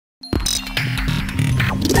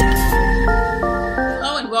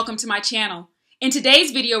welcome to my channel. In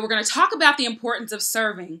today's video, we're going to talk about the importance of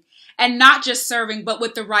serving, and not just serving, but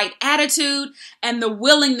with the right attitude and the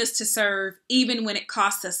willingness to serve, even when it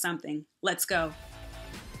costs us something. Let's go.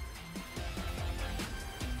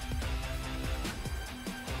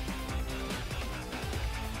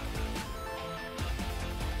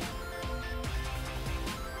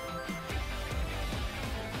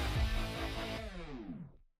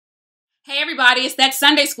 Hey everybody, it's that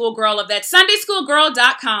Sunday School Girl of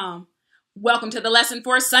thatsundayschoolgirl.com. Welcome to the lesson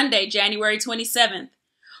for Sunday, January 27th.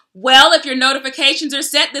 Well, if your notifications are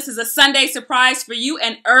set, this is a Sunday surprise for you,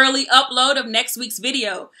 an early upload of next week's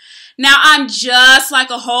video. Now, I'm just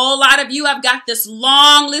like a whole lot of you. I've got this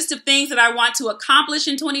long list of things that I want to accomplish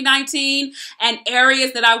in 2019 and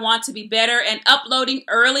areas that I want to be better, and uploading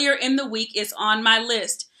earlier in the week is on my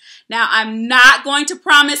list. Now, I'm not going to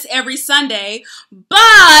promise every Sunday,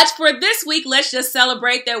 but for this week, let's just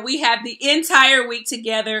celebrate that we have the entire week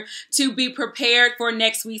together to be prepared for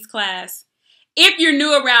next week's class. If you're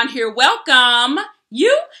new around here, welcome.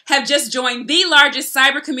 You have just joined the largest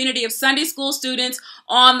cyber community of Sunday school students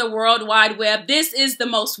on the World Wide Web. This is the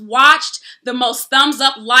most watched, the most thumbs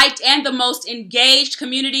up, liked, and the most engaged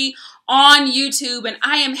community on YouTube, and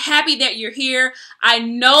I am happy that you're here. I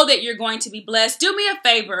know that you're going to be blessed. Do me a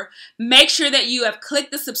favor. Make sure that you have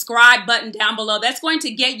clicked the subscribe button down below. That's going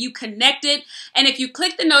to get you connected, and if you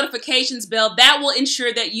click the notifications bell, that will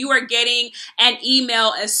ensure that you are getting an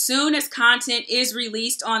email as soon as content is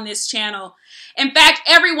released on this channel. In fact,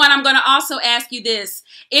 everyone, I'm going to also ask you this.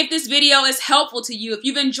 If this video is helpful to you, if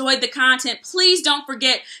you've enjoyed the content, please don't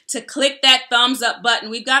forget to click that thumbs up button.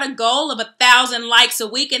 We've got a goal of 1,000 likes a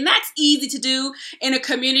week, and that's easy to do in a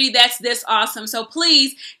community that's this awesome. So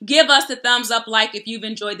please give us the thumbs up like if you've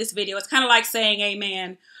enjoyed this video. It's kind of like saying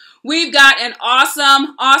amen. We've got an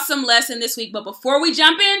awesome lesson this week, but before we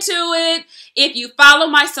jump into it, if you follow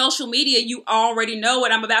my social media, you already know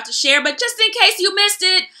what I'm about to share, but just in case you missed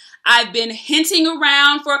it, I've been hinting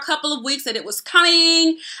around for a couple of weeks that it was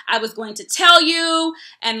coming. I was going to tell you.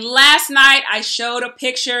 And last night I showed a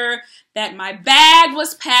picture that my bag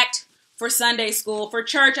was packed for Sunday school, for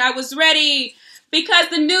church. I was ready because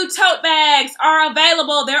the new tote bags are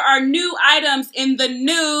available. There are new items in the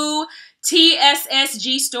new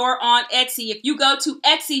TSSG store on Etsy. If you go to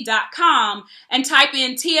Etsy.com and type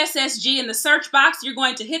in TSSG in the search box, you're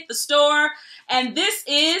going to hit the store. And this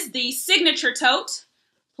is the signature tote.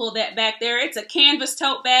 Pull that back there. It's a canvas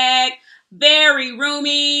tote bag, very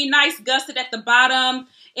roomy, nice gusset at the bottom.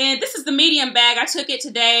 And this is the medium bag. I took it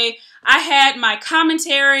today. I had my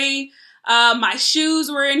commentary. My shoes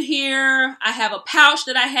were in here. I have a pouch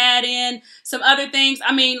that I had in, some other things.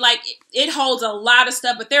 I mean, like, it holds a lot of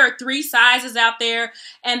stuff, but there are 3 sizes out there,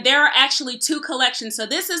 and there are actually 2 collections. So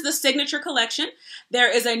this is the signature collection.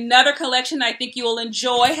 There is another collection I think you will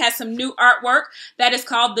enjoy, has some new artwork, that is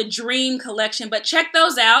called the Dream Collection, but check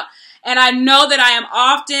those out. And I know that I am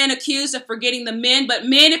often accused of forgetting the men, but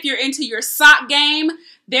men, if you're into your sock game,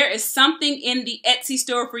 there is something in the Etsy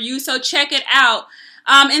store for you, so check it out.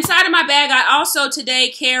 Inside of my bag, I also today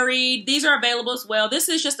carried, these are available as well. This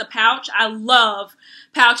is just a pouch. I love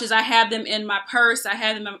pouches. I have them in my purse. I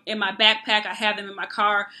have them in my backpack. I have them in my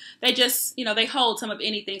car. They just, you know, they hold some of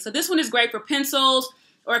anything. So this one is great for pencils,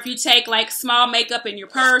 or if you take like small makeup in your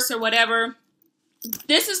purse or whatever.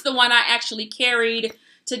 This is the one I actually carried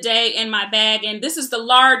today in my bag, and this is the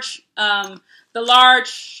large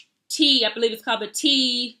T, I believe it's called the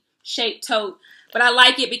T-shaped tote. But I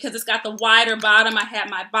like it because it's got the wider bottom. I had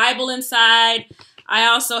my Bible inside. I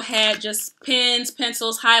also had just pens,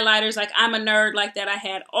 pencils, highlighters. Like, I'm a nerd like that. I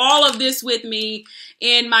had all of this with me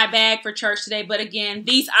in my bag for church today. But again,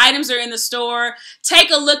 these items are in the store.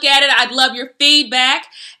 Take a look at it. I'd love your feedback.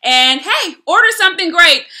 And hey, order something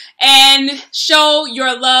great and show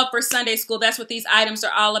your love for Sunday school. That's what these items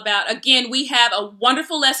are all about. Again, we have a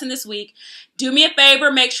wonderful lesson this week. Do me a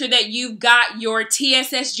favor, make sure that you've got your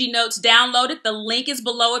TSSG notes downloaded. The link is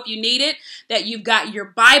below if you need it. That you've got your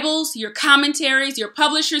Bibles, your commentaries, your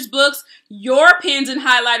publisher's books, your pens and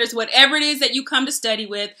highlighters, whatever it is that you come to study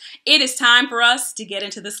with. It is time for us to get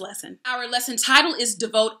into this lesson. Our lesson title is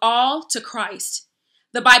Devote All to Christ.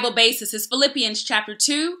 The Bible basis is Philippians chapter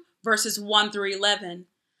 2, verses 1 through 11.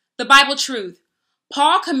 The Bible truth.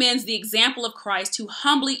 Paul commends the example of Christ, who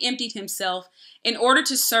humbly emptied himself in order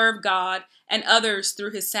to serve God and others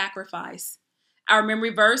through his sacrifice. Our memory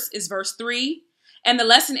verse is verse 3, and the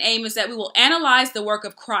lesson aim is that we will analyze the work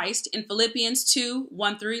of Christ in Philippians 2,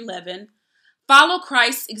 1 through 11, follow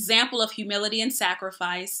Christ's example of humility and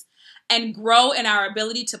sacrifice, and grow in our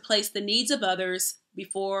ability to place the needs of others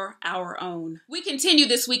before our own. We continue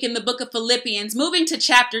this week in the book of Philippians, moving to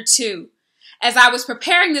chapter 2. As I was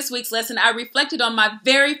preparing this week's lesson, I reflected on my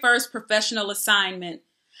very first professional assignment.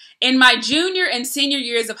 In my junior and senior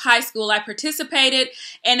years of high school, I participated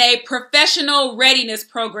in a professional readiness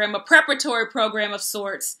program, a preparatory program of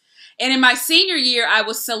sorts. And in my senior year, I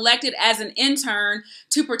was selected as an intern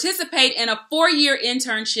to participate in a 4-year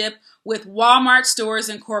internship with Walmart Stores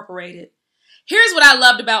Incorporated. Here's what I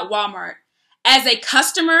loved about Walmart. As a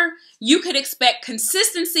customer, you could expect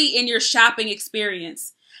consistency in your shopping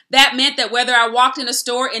experience. That meant that whether I walked in a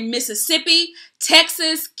store in Mississippi,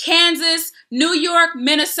 Texas, Kansas, New York,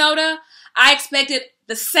 Minnesota, I expected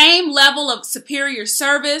the same level of superior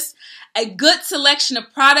service, a good selection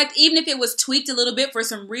of product, even if it was tweaked a little bit for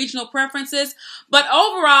some regional preferences. But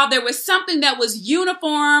overall, there was something that was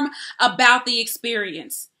uniform about the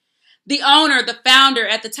experience. The owner, the founder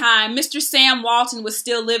at the time, Mr. Sam Walton, was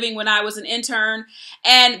still living when I was an intern.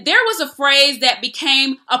 And there was a phrase that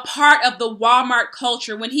became a part of the Walmart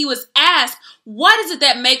culture when he was asked, what is it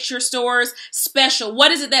that makes your stores special?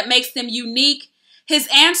 What is it that makes them unique? His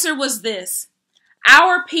answer was this: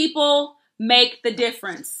 our people make the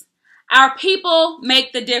difference. Our people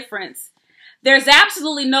make the difference. There's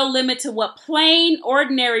absolutely no limit to what plain,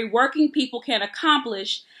 ordinary working people can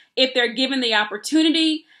accomplish if they're given the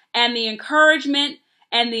opportunity and the encouragement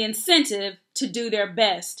and the incentive to do their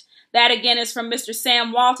best. That again is from Mr.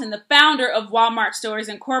 Sam Walton, the founder of Walmart Stores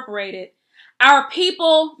Incorporated. Our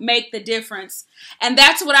people make the difference. And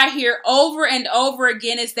that's what I hear over and over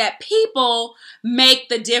again, is that people make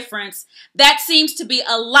the difference. That seems to be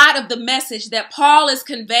a lot of the message that Paul is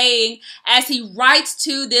conveying as he writes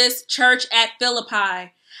to this church at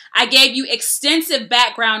Philippi. I gave you extensive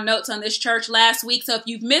background notes on this church last week, so if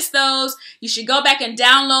you've missed those, you should go back and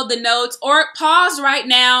download the notes, or pause right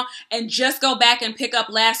now and just go back and pick up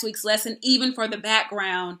last week's lesson, even for the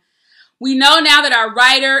background. We know now that our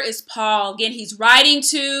writer is Paul. Again, he's writing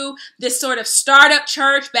to this sort of startup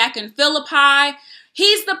church back in Philippi.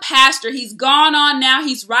 He's the pastor. He's gone on now.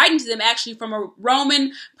 He's writing to them actually from a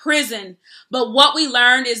Roman prison. But what we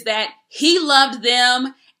learned is that he loved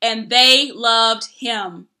them and they loved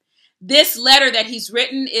him. This letter that he's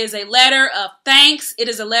written is a letter of thanks. It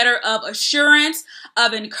is a letter of assurance,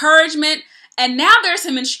 of encouragement. And now there's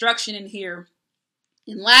some instruction in here.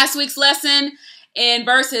 In last week's lesson, in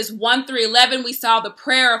verses 1 through 11, we saw the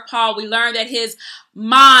prayer of Paul. We learned that his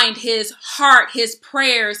mind, his heart, his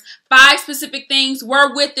prayers, 5 specific things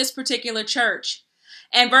were with this particular church.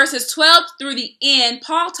 And verses 12 through the end,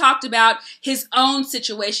 Paul talked about his own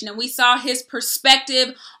situation, and we saw his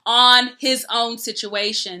perspective on his own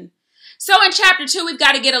situation. So in chapter 2, we've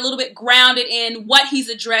got to get a little bit grounded in what he's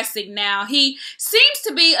addressing now. He seems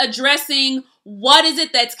to be addressing what is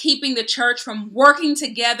it that's keeping the church from working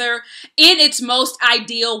together in its most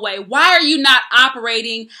ideal way. Why are you not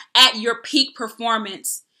operating at your peak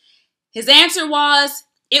performance? His answer was,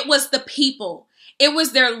 it was the people. It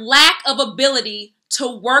was their lack of ability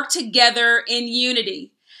to work together in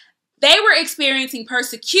unity. They were experiencing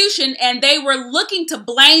persecution and they were looking to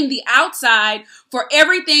blame the outside for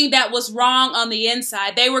everything that was wrong on the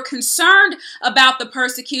inside. They were concerned about the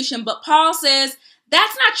persecution, but Paul says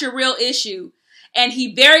that's not your real issue. And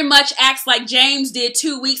he very much acts like James did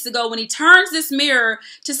 2 weeks ago when he turns this mirror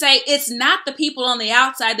to say it's not the people on the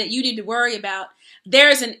outside that you need to worry about. There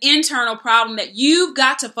is an internal problem that you've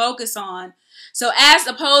got to focus on. So as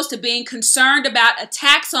opposed to being concerned about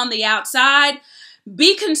attacks on the outside,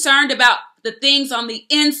 be concerned about the things on the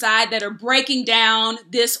inside that are breaking down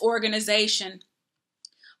this organization.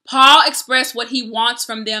 Paul expressed what he wants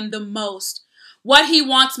from them the most. What he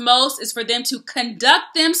wants most is for them to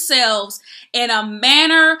conduct themselves in a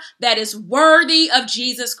manner that is worthy of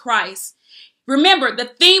Jesus Christ. Remember, the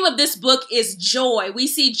theme of this book is joy. We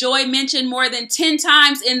see joy mentioned more than 10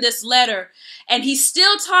 times in this letter. And he's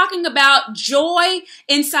still talking about joy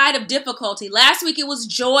inside of difficulty. Last week it was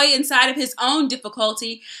joy inside of his own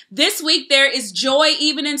difficulty. This week there is joy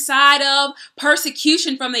even inside of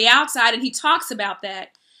persecution from the outside, and he talks about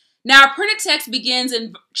that. Now, our printed text begins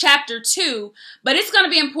in chapter 2, but it's going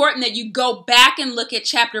to be important that you go back and look at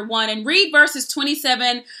chapter 1 and read verses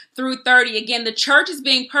 27 through 30. Again, the church is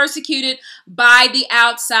being persecuted by the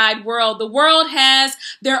outside world. The world has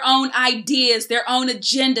their own ideas, their own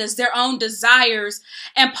agendas, their own desires.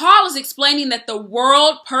 And Paul is explaining that the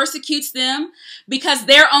world persecutes them because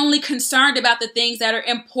they're only concerned about the things that are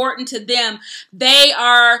important to them. They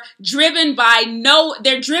are driven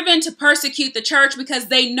they're driven to persecute the church because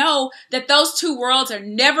they know that those two worlds are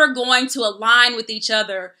never going to align with each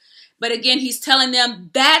other. But again, he's telling them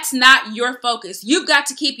that's not your focus. You've got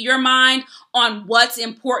to keep your mind on what's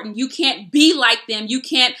important. You can't be like them. You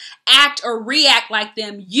can't act or react like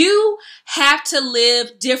them. You have to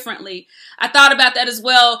live differently. I thought about that as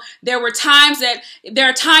well. There are times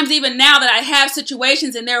even now that I have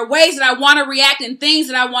situations and there are ways that I want to react and things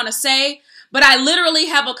that I want to say. But I literally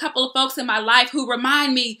have a couple of folks in my life who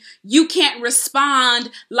remind me, you can't respond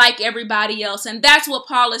like everybody else. And that's what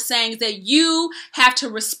Paul is saying, is that you have to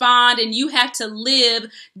respond and you have to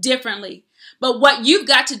live differently. But what you've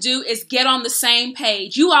got to do is get on the same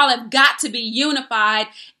page. You all have got to be unified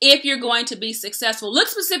if you're going to be successful. Look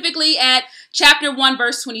specifically at chapter 1,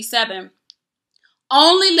 verse 27.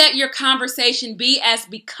 Only let your conversation be as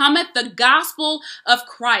becometh the gospel of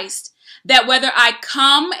Christ, that whether I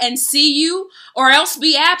come and see you or else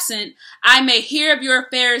be absent, I may hear of your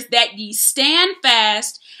affairs, that ye stand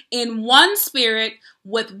fast in one spirit,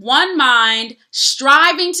 with one mind,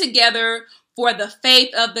 striving together for the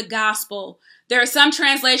faith of the gospel. There are some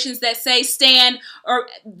translations that say stand, or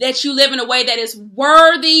that you live in a way that is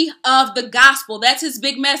worthy of the gospel. That's his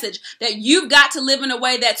big message, that you've got to live in a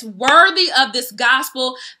way that's worthy of this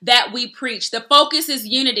gospel that we preach. The focus is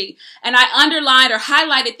unity. And I underlined or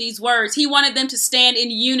highlighted these words. He wanted them to stand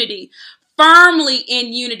in unity, firmly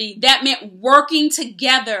in unity. That meant working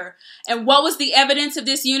together. And what was the evidence of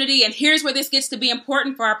this unity? And here's where this gets to be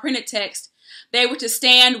important for our printed text. They were to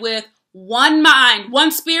stand with one mind,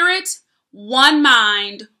 one spirit, one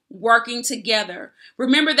mind, working together.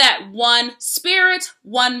 Remember that, one spirit,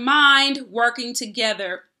 one mind, working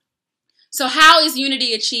together. So how is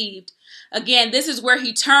unity achieved? Again, this is where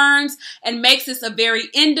he turns and makes this a very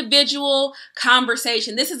individual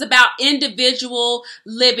conversation. This is about individual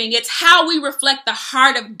living. It's how we reflect the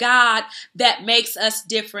heart of God that makes us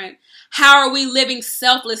different. How are we living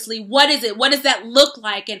selflessly? What is it? What does that look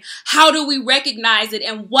like? And how do we recognize it?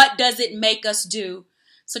 And what does it make us do?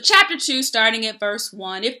 So chapter 2, starting at verse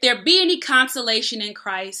 1, if there be any consolation in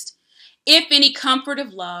Christ, if any comfort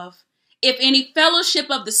of love, if any fellowship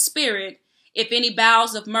of the Spirit, if any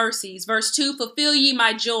bowels of mercies. Verse 2, fulfill ye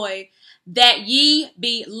my joy, that ye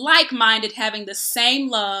be like-minded, having the same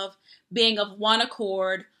love, being of one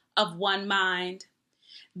accord, of one mind.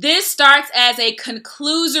 This starts as a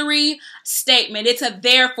conclusory statement. It's a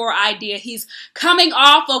therefore idea. He's coming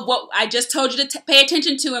off of what I just told you to pay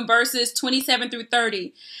attention to in verses 27 through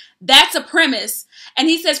 30. That's a premise. And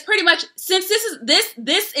he says pretty much, since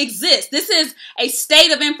this exists, this is a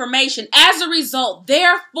state of information. As a result,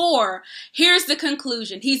 therefore, here's the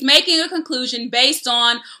conclusion. He's making a conclusion based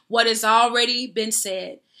on what has already been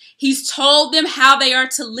said. He's told them how they are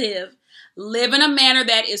to live in a manner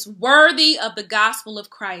that is worthy of the gospel of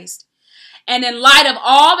Christ. And in light of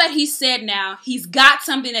all that he said now, he's got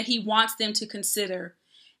something that he wants them to consider.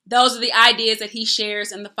 Those are the ideas that he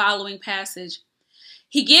shares in the following passage.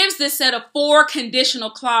 He gives this set of 4 conditional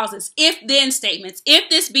clauses, if-then statements. If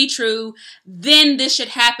this be true, then this should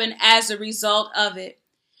happen as a result of it.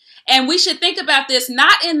 And we should think about this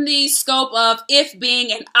not in the scope of if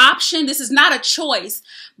being an option. This is not a choice,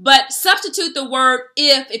 but substitute the word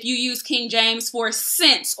if you use King James, for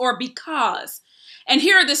since or because. And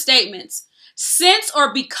here are the statements. Since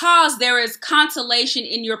or because there is consolation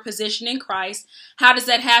in your position in Christ. How does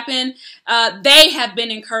that happen? They have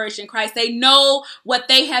been encouraged in Christ. They know what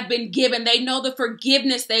they have been given. They know the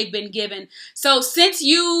forgiveness they've been given. So since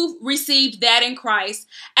you've received that in Christ,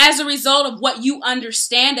 as a result of what you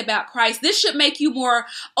understand about Christ, this should make you more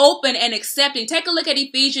open and accepting. Take a look at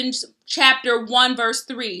Ephesians chapter 1, verse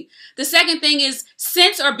 3. The second thing is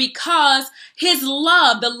since or because his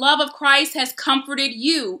love, the love of Christ, has comforted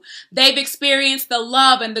you. They've experienced the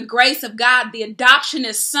love and the grace of God, the adoption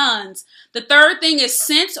as sons. The third thing is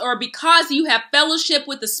since or because you have fellowship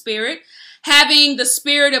with the Spirit, having the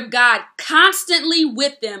Spirit of God constantly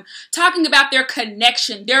with them, talking about their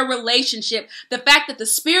connection, their relationship, the fact that the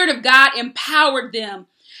Spirit of God empowered them.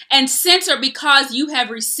 And since or because you have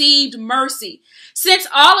received mercy. Since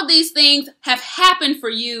all of these things have happened for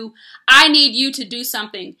you, I need you to do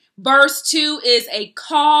something. Verse 2 is a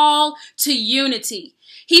call to unity.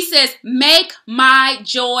 He says, make my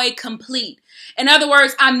joy complete. In other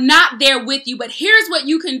words, I'm not there with you, but here's what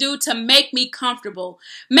you can do to make me comfortable.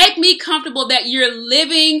 Make me comfortable that you're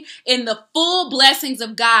living in the full blessings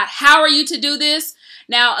of God. How are you to do this?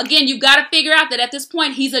 Now, again, you've got to figure out that at this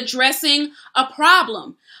point, he's addressing a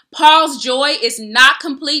problem. Paul's joy is not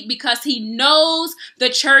complete because he knows the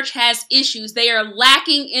church has issues. They are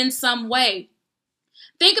lacking in some way.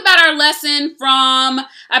 Think about our lesson from,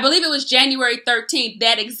 I believe it was January 13th,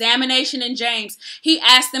 that examination in James. He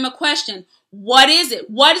asked them a question. What is it?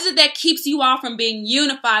 What is it that keeps you all from being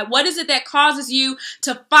unified? What is it that causes you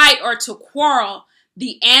to fight or to quarrel?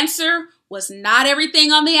 The answer was not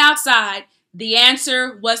everything on the outside. The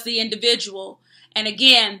answer was the individual. And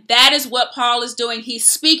again, that is what Paul is doing. He's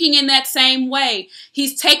speaking in that same way.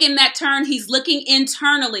 He's taking that turn. He's looking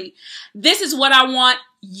internally. This is what I want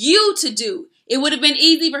you to do. It would have been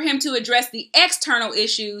easy for him to address the external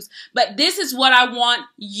issues, but this is what I want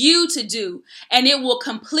you to do. And it will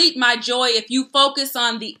complete my joy if you focus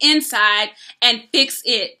on the inside and fix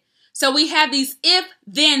it. So we have these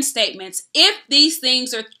if-then statements. If these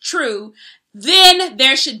things are true, then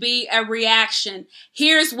there should be a reaction.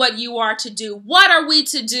 Here's what you are to do. What are we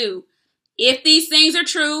to do? If these things are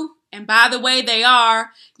true, and by the way, they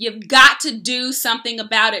are, you've got to do something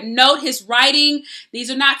about it. Note his writing. These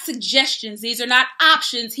are not suggestions. These are not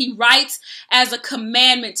options. He writes as a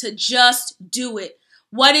commandment to just do it.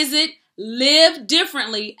 What is it? Live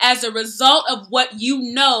differently as a result of what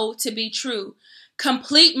you know to be true.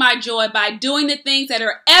 Complete my joy by doing the things that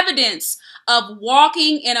are evidence of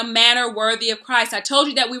walking in a manner worthy of Christ. I told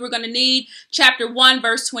you that we were going to need chapter 1,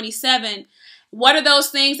 verse 27. What are those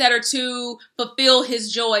things that are to fulfill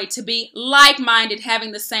his joy? To be like-minded,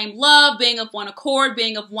 having the same love, being of one accord,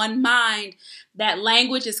 being of one mind. That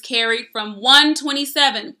language is carried from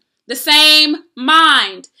 127. The same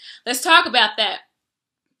mind. Let's talk about that.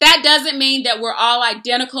 That doesn't mean that we're all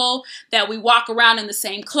identical, that we walk around in the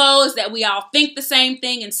same clothes, that we all think the same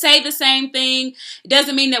thing and say the same thing. It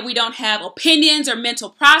doesn't mean that we don't have opinions or mental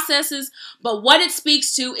processes, but what it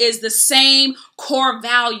speaks to is the same core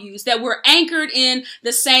values, that we're anchored in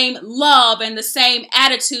the same love and the same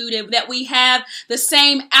attitude, and that we have the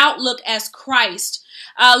same outlook as Christ.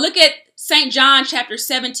 Look at St. John chapter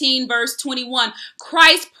 17, verse 21.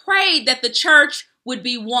 Christ prayed that the church would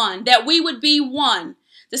be one, that we would be one.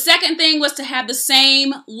 The second thing was to have the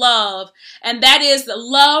same love, and that is the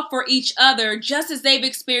love for each other, just as they've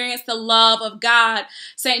experienced the love of God.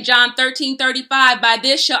 St. John 13:35, by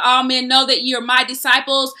this shall all men know that ye are my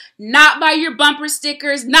disciples, not by your bumper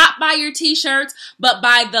stickers, not by your t-shirts, but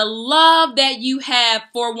by the love that you have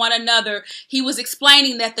for one another. He was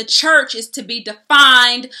explaining that the church is to be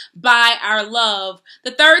defined by our love.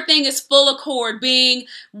 The third thing is full accord, being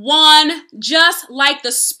one, just like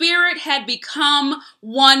the Spirit had become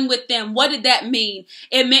one with them. What did that mean?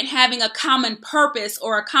 It meant having a common purpose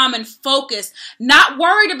or a common focus, not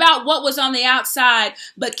worried about what was on the outside,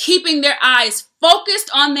 but keeping their eyes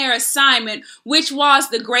focused on their assignment, which was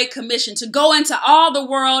the Great Commission, to go into all the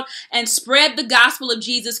world and spread the gospel of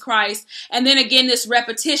Jesus Christ. And then again, this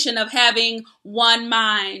repetition of having one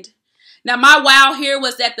mind. Now, my wow here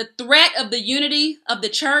was that the threat of the unity of the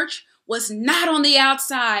church was not on the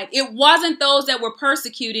outside. It wasn't those that were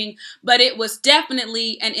persecuting, but it was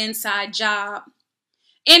definitely an inside job.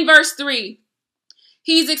 In verse 3,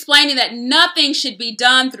 he's explaining that nothing should be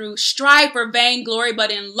done through strife or vainglory,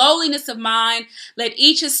 but in lowliness of mind, let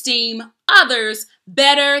each esteem others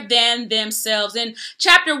better than themselves. In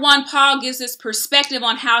chapter 1, Paul gives us perspective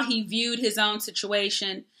on how he viewed his own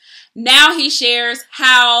situation. Now he shares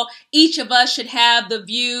how each of us should have the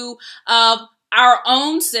view of our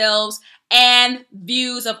own selves and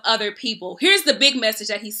views of other people. Here's the big message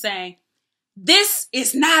that he's saying. This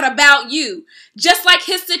is not about you. Just like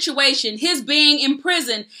his situation, his being in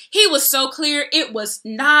prison, he was so clear it was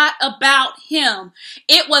not about him.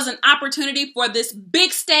 It was an opportunity for this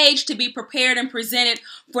big stage to be prepared and presented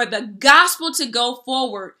for the gospel to go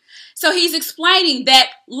forward. So he's explaining that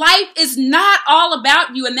life is not all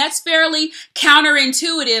about you, and that's fairly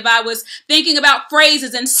counterintuitive. I was thinking about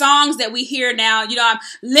phrases and songs that we hear now. You know, I'm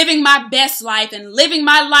living my best life and living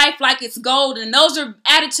my life like it's gold. And those are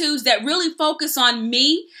attitudes that really focus on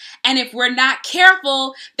me. And if we're not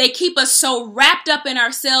careful, they keep us so wrapped up in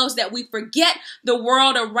ourselves that we forget the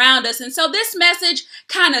world around us. And so this message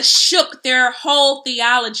kind of shook their whole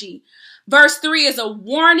theology. Verse 3 is a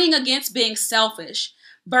warning against being selfish.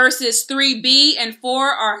 Verses 3b and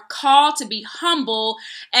 4 are a call to be humble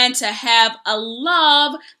and to have a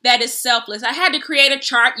love that is selfless. I had to create a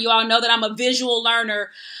chart. You all know that I'm a visual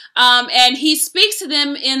learner. And he speaks to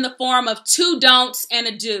them in the form of 2 don'ts and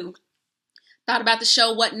a do. Thought about the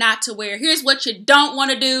show What Not to Wear. Here's what you don't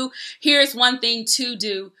want to do. Here's one thing to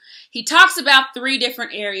do. He talks about 3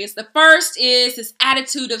 different areas. The first is this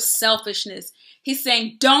attitude of selfishness. He's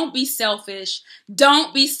saying, don't be selfish.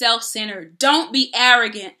 Don't be self-centered. Don't be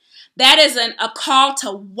arrogant. That is a call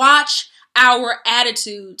to watch our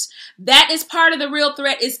attitudes. That is part of the real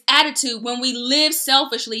threat, is attitude. When we live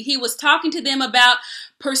selfishly, he was talking to them about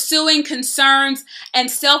pursuing concerns and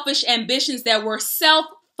selfish ambitions that were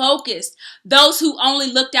self-focused focused, those who only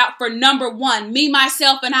looked out for number one, me,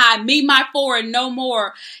 myself, and I, me, my four, and no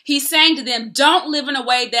more. He's saying to them, don't live in a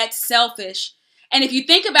way that's selfish. And if you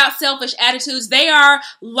think about selfish attitudes, they are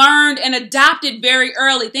learned and adopted very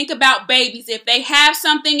early. Think about babies. If they have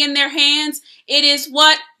something in their hands, it is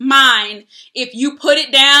what? Mine. If you put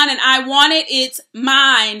it down and I want it, it's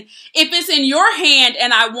mine. If it's in your hand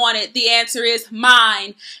and I want it, the answer is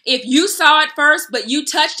mine. If you saw it first, but you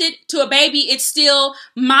touched it to a baby, it's still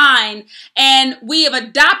mine. And we have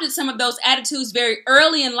adopted some of those attitudes very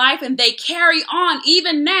early in life, and they carry on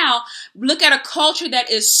even now. Look at a culture that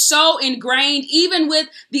is so ingrained, even with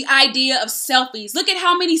the idea of selfies. Look at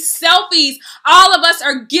how many selfies all of us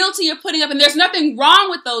are guilty of putting up, and there's nothing wrong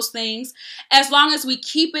with those things as long as we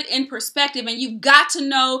keep it in perspective. And you've got to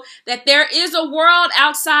know that there is a world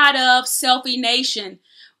outside of selfie nation.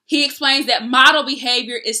 He explains that model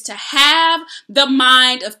behavior is to have the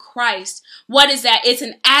mind of Christ. What is that? It's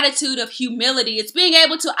an attitude of humility. It's being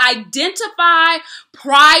able to identify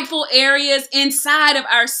prideful areas inside of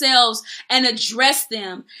ourselves and address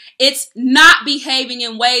them. It's not behaving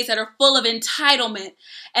in ways that are full of entitlement.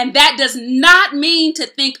 And that does not mean to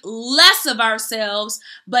think less of ourselves,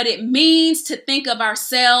 but it means to think of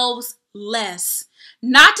ourselves less.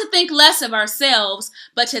 Not to think less of ourselves,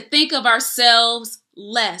 but to think of ourselves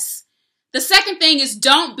less. The second thing is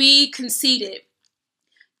don't be conceited.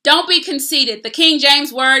 Don't be conceited. The King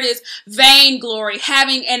James word is vainglory,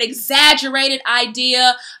 having an exaggerated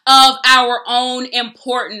idea of our own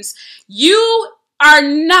importance. You are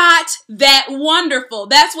not that wonderful.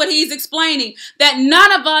 That's what he's explaining. That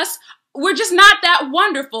none of us, we're just not that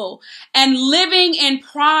wonderful. And living in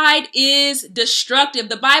pride is destructive.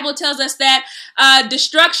 The Bible tells us that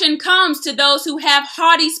destruction comes to those who have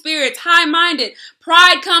haughty spirits, high-minded.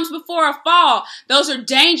 Pride comes before a fall. Those are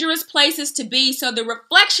dangerous places to be. So the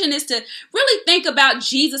reflection is to really think about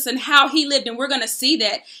Jesus and how he lived. And we're going to see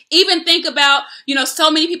that. Even think about,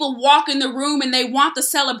 so many people walk in the room and they want the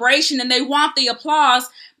celebration and they want the applause.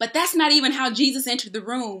 But that's not even how Jesus entered the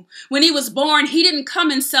room. When he was born, he didn't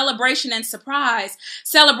come in celebration and surprise,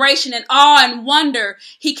 celebration and awe and wonder.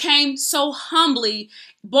 He came so humbly,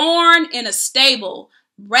 born in a stable,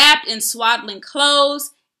 wrapped in swaddling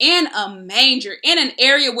clothes, in a manger, in an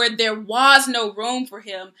area where there was no room for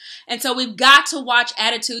him. And so we've got to watch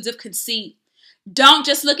attitudes of conceit. Don't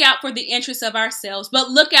just look out for the interests of ourselves, but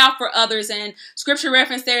look out for others. And scripture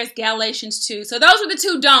reference there is Galatians 2. So those are the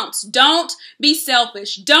two don'ts. Don't be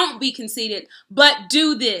selfish. Don't be conceited, but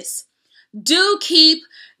do this. Do keep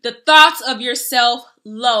the thoughts of yourself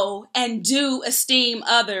low and do esteem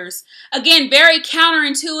others. Again, very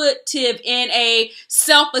counterintuitive in a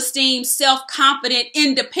self-esteem, self-confident,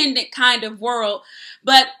 independent kind of world.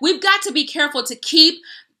 But we've got to be careful to keep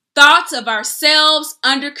thoughts of ourselves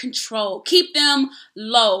under control. Keep them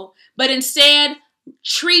low, but instead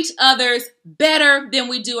treat others better than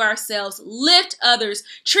we do ourselves. Lift others.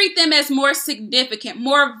 Treat them as more significant,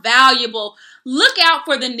 more valuable. Look out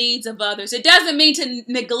for the needs of others. It doesn't mean to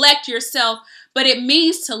neglect yourself, but it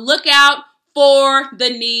means to look out for the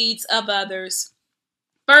needs of others.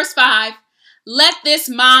 Verse 5, let this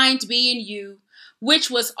mind be in you,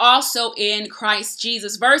 which was also in Christ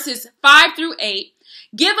Jesus. Verses 5 through 8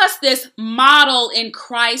 give us this model in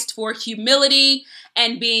Christ for humility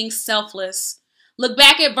and being selfless. Look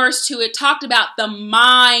back at verse 2. It talked about the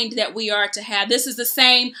mind that we are to have. This is the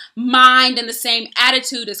same mind and the same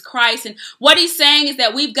attitude as Christ. And what he's saying is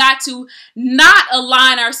that we've got to not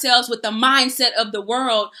align ourselves with the mindset of the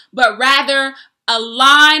world, but rather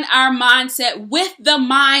align our mindset with the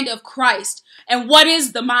mind of Christ. And what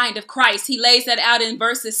is the mind of Christ? He lays that out in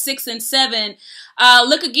verses 6 and 7.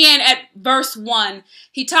 Look again at verse 1.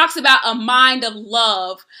 He talks about a mind of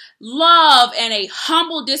love and a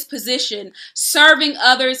humble disposition, serving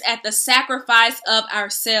others at the sacrifice of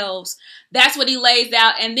ourselves. That's what he lays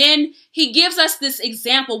out. And then he gives us this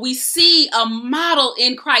example. We see a model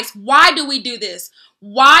in Christ. Why do we do this?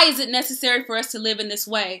 Why is it necessary for us to live in this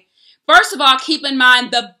way? First of all, keep in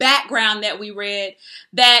mind the background that we read,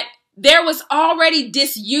 that there was already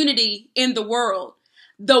disunity in the world.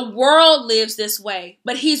 The world lives this way,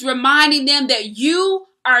 but he's reminding them that you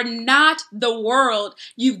are not the world.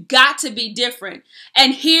 You've got to be different.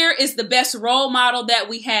 And here is the best role model that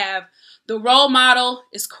we have. The role model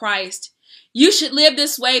is Christ. You should live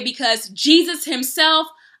this way because Jesus himself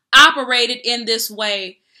operated in this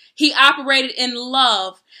way. He operated in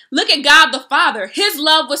love. Look at God the Father. His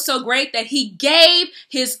love was so great that he gave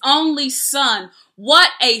his only son.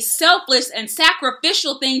 What a selfless and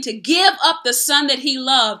sacrificial thing to give up the son that he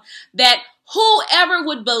loved, that whoever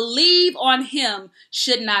would believe on him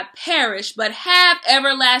should not perish, but have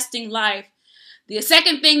everlasting life. The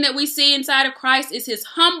second thing that we see inside of Christ is his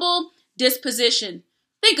humble disposition.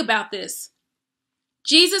 Think about this.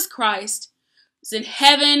 Jesus Christ is in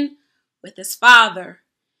heaven with his Father.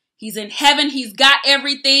 He's in heaven. He's got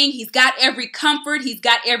everything. He's got every comfort. He's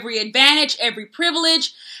got every advantage, every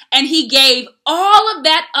privilege. And he gave all of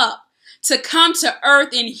that up to come to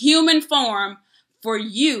earth in human form for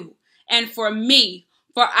you and for me,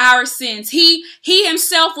 for our sins. He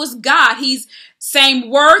himself was God. He's same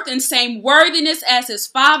worth and same worthiness as his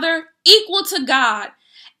Father, equal to God.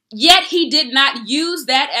 Yet he did not use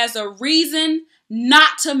that as a reason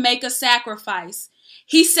not to make a sacrifice.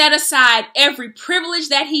 He set aside every privilege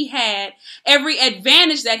that he had, every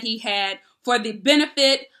advantage that he had for the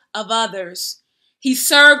benefit of others. He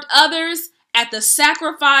served others at the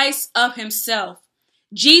sacrifice of himself.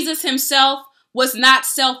 Jesus himself was not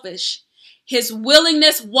selfish. His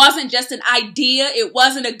willingness wasn't just an idea. It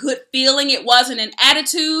wasn't a good feeling. It wasn't an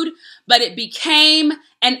attitude, but it became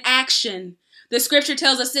an action. The scripture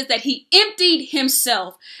tells us that he emptied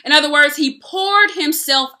himself. In other words, he poured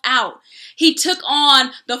himself out. He took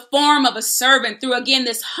on the form of a servant through, again,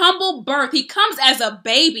 this humble birth. He comes as a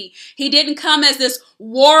baby. He didn't come as this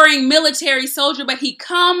warring military soldier, but he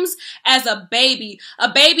comes as a baby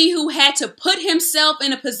who had to put himself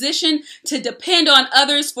in a position to depend on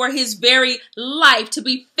others for his very life, to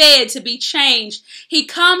be fed, to be changed. He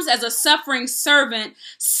comes as a suffering servant,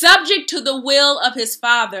 subject to the will of his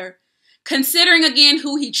Father. Considering again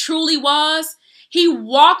who he truly was, he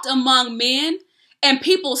walked among men and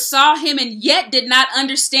people saw him and yet did not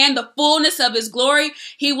understand the fullness of his glory.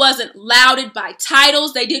 He wasn't lauded by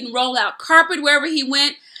titles. They didn't roll out carpet wherever he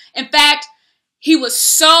went. In fact, he was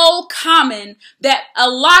so common that a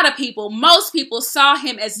lot of people, most people saw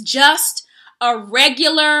him as just a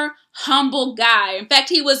regular, humble guy. In fact,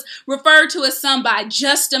 he was referred to as some by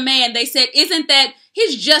just a man. They said, isn't that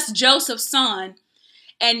he's just Joseph's son?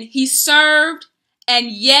 And he served,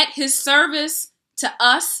 and yet his service to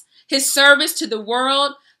us, his service to the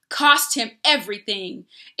world, cost him everything,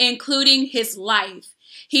 including his life.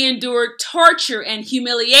 He endured torture and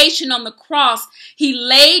humiliation on the cross. He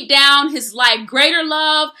laid down his life. Greater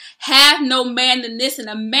love hath no man than this, and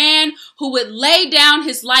a man who would lay down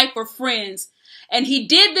his life for friends. And he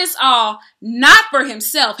did this all not for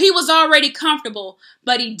himself. He was already comfortable,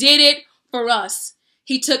 but he did it for us.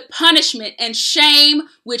 He took punishment and shame,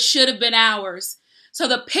 which should have been ours. So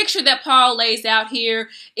the picture that Paul lays out here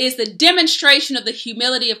is the demonstration of the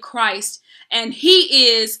humility of Christ, and he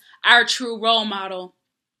is our true role model.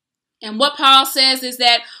 And what Paul says is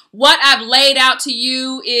that what I've laid out to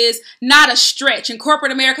you is not a stretch. In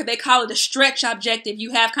corporate America, they call it a stretch objective.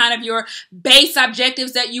 You have kind of your base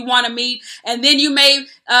objectives that you want to meet, and then you may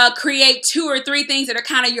create 2 or 3 things that are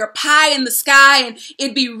kind of your pie in the sky, and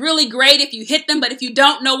it'd be really great if you hit them, but if you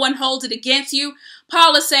don't, no one holds it against you.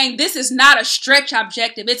 Paul is saying this is not a stretch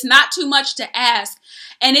objective. It's not too much to ask,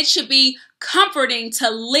 and it should be comforting to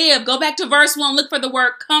live. Go back to verse 1. Look for the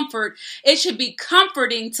word comfort. It should be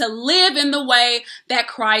comforting to live in the way that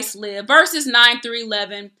Christ lived. Verses 9 through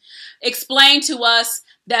 11 explain to us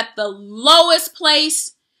that the lowest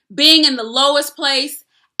place, being in the lowest place,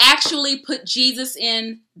 actually put Jesus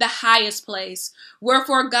in the highest place.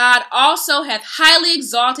 Wherefore God also hath highly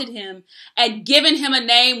exalted him and given him a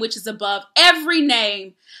name which is above every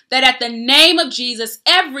name, that at the name of Jesus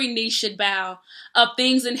every knee should bow, of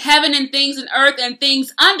things in heaven and things in earth and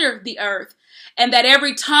things under the earth, and that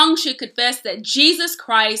every tongue should confess that Jesus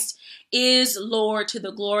Christ is Lord, to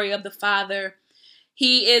the glory of the Father.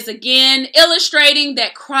 He is again illustrating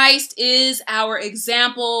that Christ is our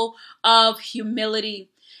example of humility.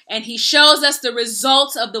 And he shows us the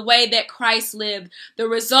results of the way that Christ lived. The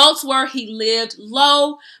results were he lived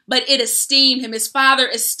low, but it esteemed him. His Father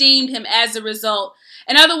esteemed him as a result.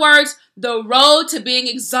 In other words, the road to being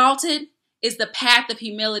exalted is the path of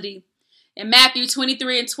humility. In Matthew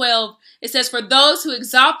 23 and 12, it says, for those who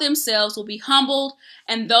exalt themselves will be humbled,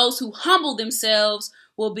 and those who humble themselves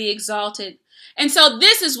will be exalted. And so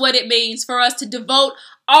this is what it means for us to devote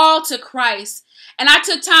all to Christ. And I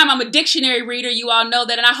took time, I'm a dictionary reader, you all know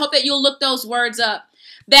that, and I hope that you'll look those words up,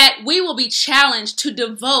 that we will be challenged to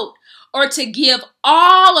devote or to give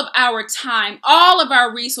all of our time, all of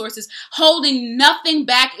our resources, holding nothing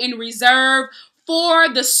back in reserve for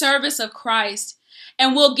the service of Christ.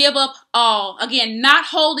 And we'll give up all. Again, not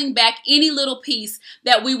holding back any little piece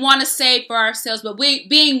that we want to save for ourselves, but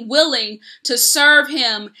being willing to serve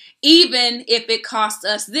him even if it costs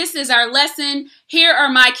us. This is our lesson. Here are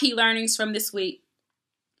my key learnings from this week.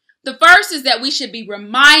 The first is that we should be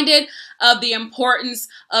reminded of the importance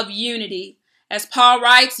of unity. As Paul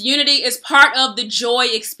writes, unity is part of the joy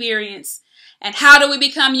experience. And how do we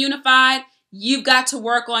become unified? You've got to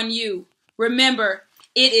work on you. Remember,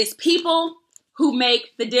 it is people who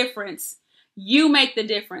make the difference. You make the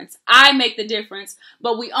difference. I make the difference.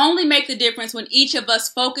 But we only make the difference when each of us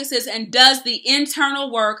focuses and does the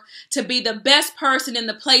internal work to be the best person in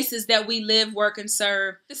the places that we live, work, and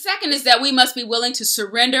serve. The second is that we must be willing to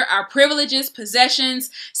surrender our privileges,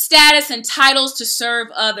 possessions, status, and titles to serve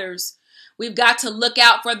others. We've got to look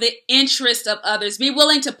out for the interest of others. Be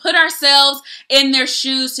willing to put ourselves in their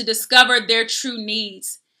shoes to discover their true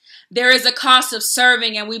needs. There is a cost of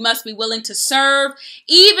serving, and we must be willing to serve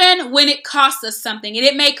even when it costs us something. And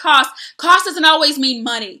it may cost doesn't always mean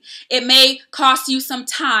money. It may cost you some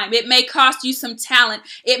time. It may cost you some talent.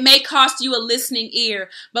 It may cost you a listening ear,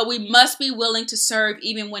 but we must be willing to serve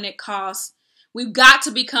even when it costs. We've got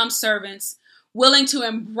to become servants, willing to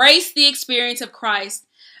embrace the experience of Christ,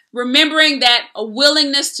 remembering that a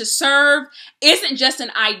willingness to serve isn't just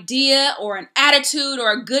an idea or an attitude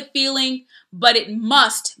or a good feeling, but it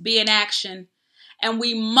must be an action. And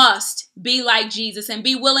we must be like Jesus and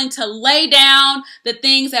be willing to lay down the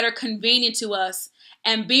things that are convenient to us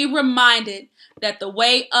and be reminded that the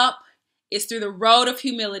way up is through the road of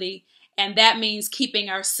humility. And that means keeping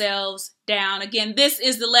ourselves down. Again, this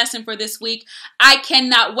is the lesson for this week. I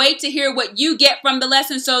cannot wait to hear what you get from the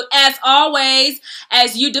lesson. So as always,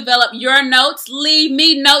 as you develop your notes, leave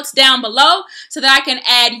me notes down below so that I can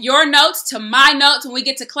add your notes to my notes. When we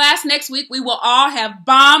get to class next week, we will all have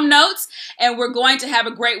bomb notes and we're going to have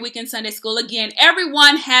a great week in Sunday school. Again,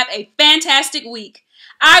 everyone have a fantastic week.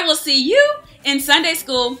 I will see you in Sunday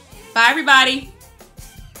school. Bye, everybody.